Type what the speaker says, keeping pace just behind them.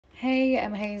Hey,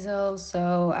 I'm Hazel.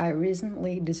 So I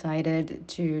recently decided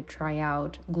to try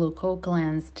out Gluco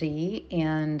Cleanse Tea,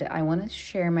 and I wanted to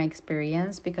share my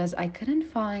experience because I couldn't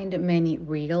find many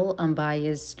real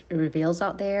unbiased reviews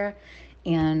out there.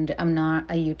 And I'm not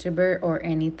a YouTuber or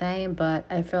anything, but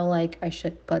I feel like I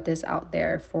should put this out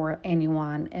there for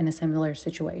anyone in a similar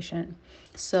situation.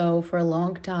 So, for a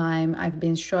long time, I've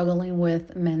been struggling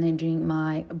with managing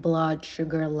my blood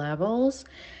sugar levels.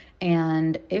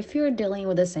 And if you're dealing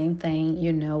with the same thing,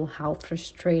 you know how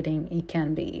frustrating it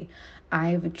can be.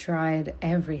 I've tried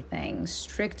everything: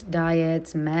 strict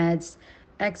diets, meds,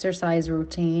 exercise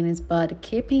routines, but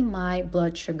keeping my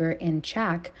blood sugar in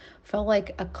check felt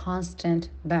like a constant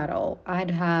battle. I'd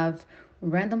have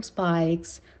random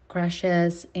spikes,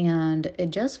 crashes, and it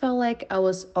just felt like I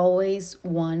was always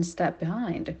one step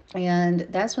behind. And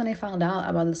that's when I found out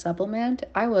about the supplement.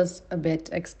 I was a bit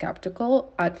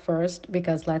skeptical at first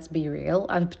because let's be real,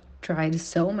 I've tried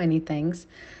so many things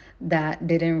that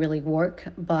didn't really work.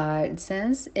 But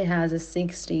since it has a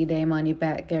 60-day money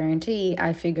back guarantee,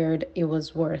 I figured it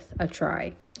was worth a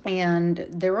try. And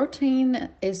the routine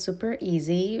is super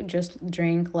easy. Just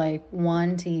drink like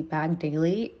one tea bag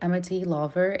daily. I'm a tea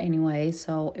lover anyway,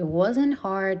 so it wasn't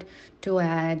hard to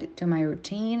add to my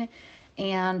routine.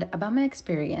 And about my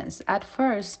experience, at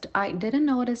first I didn't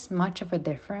notice much of a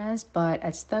difference, but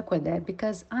I stuck with it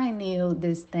because I knew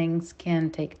these things can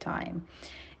take time.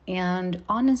 And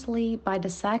honestly, by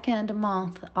the second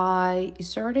month, I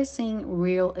started seeing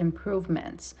real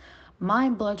improvements. My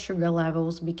blood sugar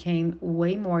levels became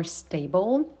way more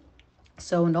stable,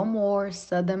 so no more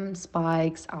sudden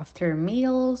spikes after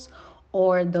meals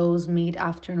or those mid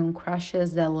afternoon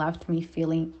crashes that left me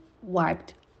feeling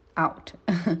wiped out.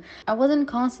 I wasn't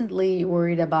constantly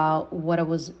worried about what I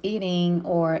was eating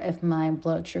or if my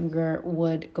blood sugar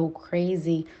would go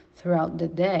crazy throughout the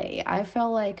day. I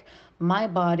felt like my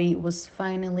body was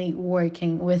finally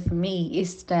working with me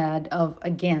instead of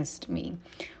against me.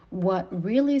 What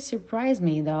really surprised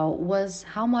me though was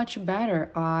how much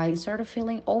better I started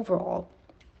feeling overall.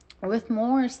 With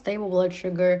more stable blood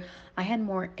sugar, I had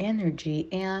more energy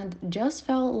and just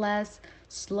felt less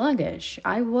sluggish.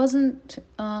 I wasn't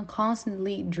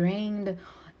constantly drained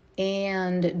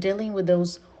and dealing with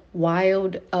those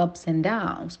wild ups and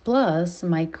downs. Plus,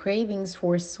 my cravings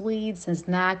for sweets and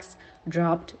snacks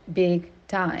dropped big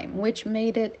time, which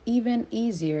made it even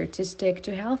easier to stick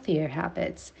to healthier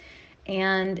habits.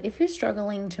 And if you're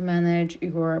struggling to manage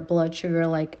your blood sugar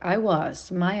like I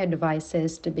was, my advice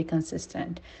is to be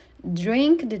consistent.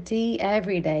 Drink the tea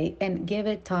every day and give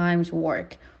it time to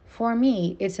work. For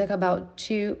me, it took about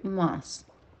 2 months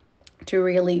to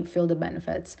really feel the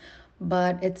benefits.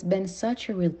 But it's been such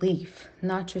a relief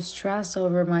not to stress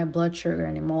over my blood sugar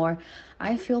anymore.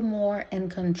 I feel more in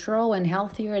control and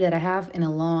healthier than I have in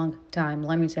a long time.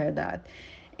 Let me tell you that.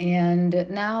 And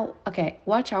now, okay,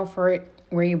 watch out for it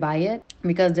where you buy it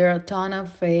because there are a ton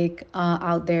of fake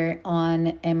out there on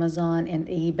Amazon and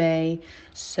eBay.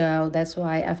 So that's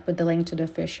why I've put the link to the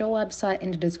official website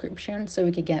in the description so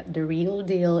we can get the real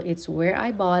deal. It's where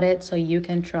I bought it, so you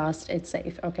can trust it's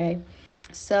safe, okay?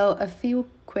 So, a few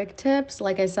quick tips.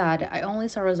 Like I said, I only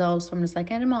saw results from the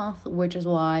second month, which is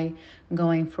why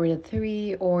going for the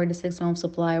 3 or the 6 month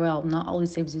supply, well, not only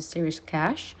saves you serious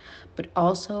cash, but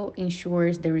also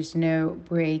ensures there is no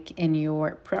break in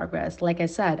your progress. Like I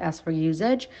said, as for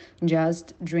usage,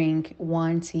 just drink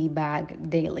one tea bag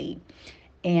daily.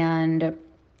 And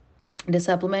the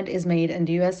supplement is made in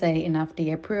the USA in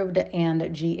FDA approved and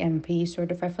GMP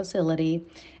certified facility.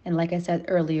 And like I said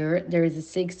earlier, there is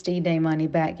a 60-day money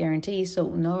back guarantee, so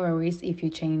no worries if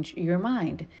you change your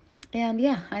mind. And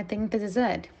yeah, I think this is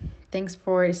it. Thanks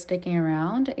for sticking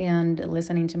around and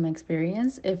listening to my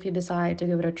experience. If you decide to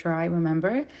give it a try,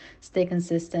 remember, stay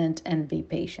consistent and be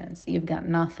patient. You've got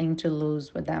nothing to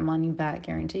lose with that money back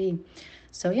guarantee.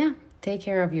 So, yeah, take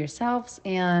care of yourselves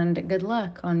and good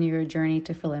luck on your journey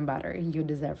to feeling better. You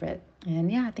deserve it. And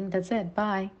yeah, I think that's it.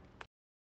 Bye.